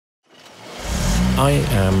I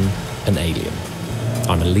am an alien.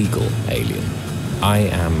 I'm a legal alien. I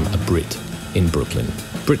am a Brit in Brooklyn.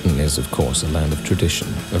 Britain is, of course, a land of tradition,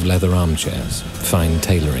 of leather armchairs, fine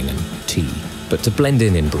tailoring and tea. But to blend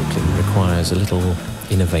in Brooklyn requires a little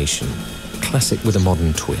innovation, classic with a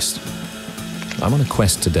modern twist. I'm on a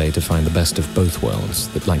quest today to find the best of both worlds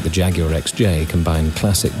that, like the Jaguar XJ, combine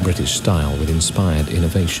classic British style with inspired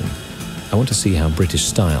innovation. I want to see how British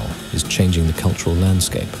style is changing the cultural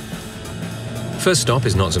landscape. First stop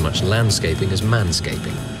is not so much landscaping as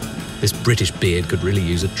manscaping. This British beard could really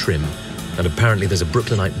use a trim, and apparently there's a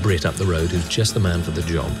Brooklynite Brit up the road who's just the man for the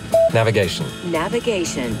job. Navigation.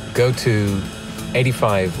 Navigation. Go to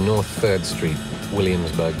 85 North 3rd Street,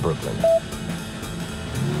 Williamsburg, Brooklyn.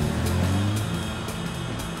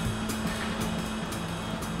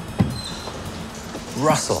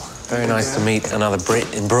 Russell, very nice to meet another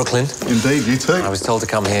Brit in Brooklyn. Indeed, you too. I was told to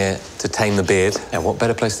come here to tame the beard. Yeah, what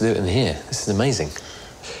better place to do it than here? This is amazing.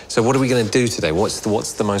 So what are we going to do today? What's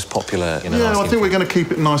the most popular? Yeah, I think we're going to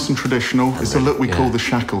keep it nice and traditional. It's a look we call the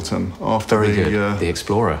Shackleton after the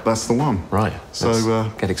Explorer. That's the one. Right. So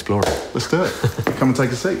get exploring. Let's do it. Come and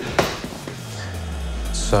take a seat.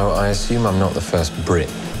 So I assume I'm not the first Brit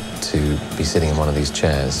to be sitting in one of these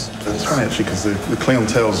chairs. It's funny actually because the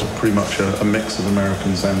clientele's pretty much a mix of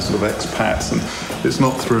Americans and sort of expats, and it's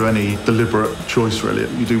not through any deliberate choice really.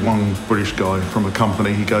 You do one British guy from a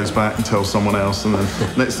company, he goes back and tells someone else, and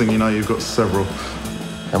then next thing you know you've got several.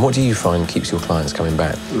 And what do you find keeps your clients coming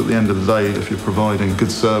back? At the end of the day, if you're providing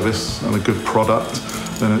good service and a good product,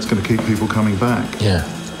 then it's going to keep people coming back. Yeah,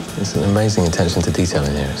 there's an amazing attention to detail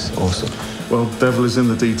in here. It's awesome. Well, devil is in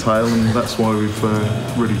the detail, and that's why we've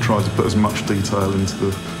really tried to put as much detail into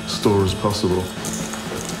the store as possible.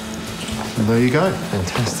 And there you go.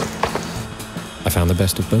 Fantastic. I found the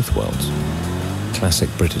best of both worlds. Classic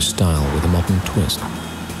British style with a modern twist.